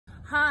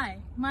Hi,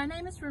 my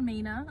name is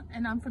Romina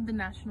and I'm from the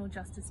National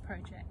Justice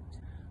Project.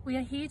 We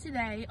are here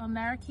today on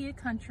Larrakia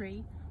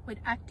country with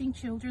Acting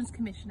Children's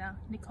Commissioner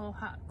Nicole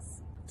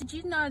Hucks. Did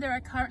you know there are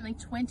currently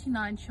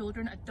 29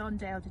 children at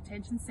Dondale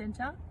Detention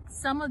Centre?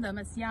 Some of them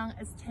as young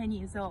as 10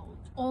 years old.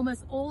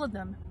 Almost all of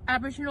them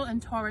Aboriginal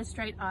and Torres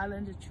Strait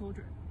Islander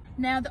children.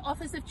 Now, the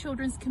Office of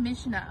Children's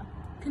Commissioner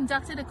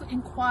conducted an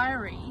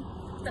inquiry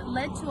that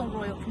led to a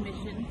Royal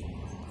Commission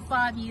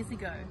 5 years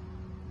ago.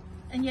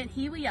 And yet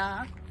here we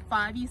are,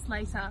 5 years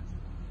later,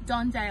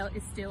 Dondale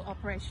is still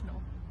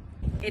operational.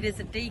 It is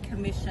a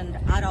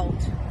decommissioned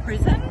adult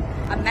prison,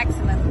 a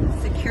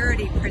maximum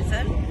security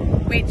prison,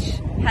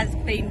 which has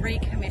been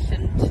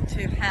recommissioned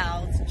to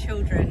house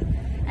children,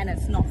 and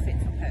it's not fit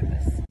for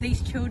purpose.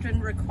 These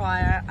children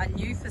require a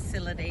new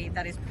facility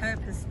that is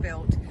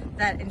purpose-built,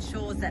 that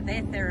ensures that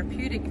their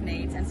therapeutic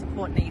needs and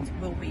support needs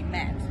will be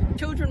met.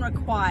 Children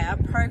require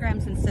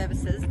programs and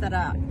services that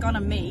are going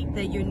to meet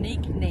their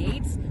unique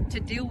needs to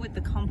deal with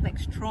the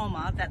complex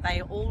trauma that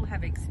they all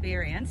have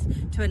experienced,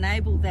 to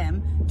enable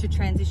them to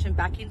transition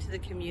back into the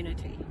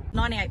community.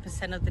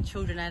 98% of the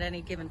children at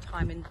any given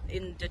time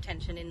in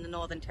detention in the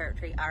Northern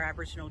Territory are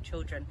Aboriginal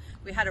children.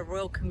 We had a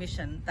Royal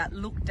Commission that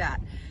looked at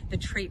the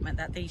treatment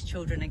that these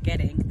children are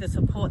getting, the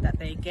support that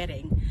they're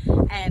getting,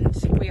 and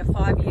we are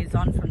 5 years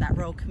on from that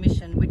Royal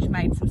Commission, which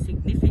made some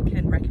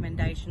significant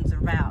recommendations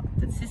about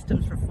the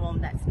systems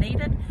reform that's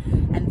needed,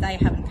 and they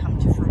haven't come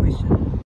to fruition.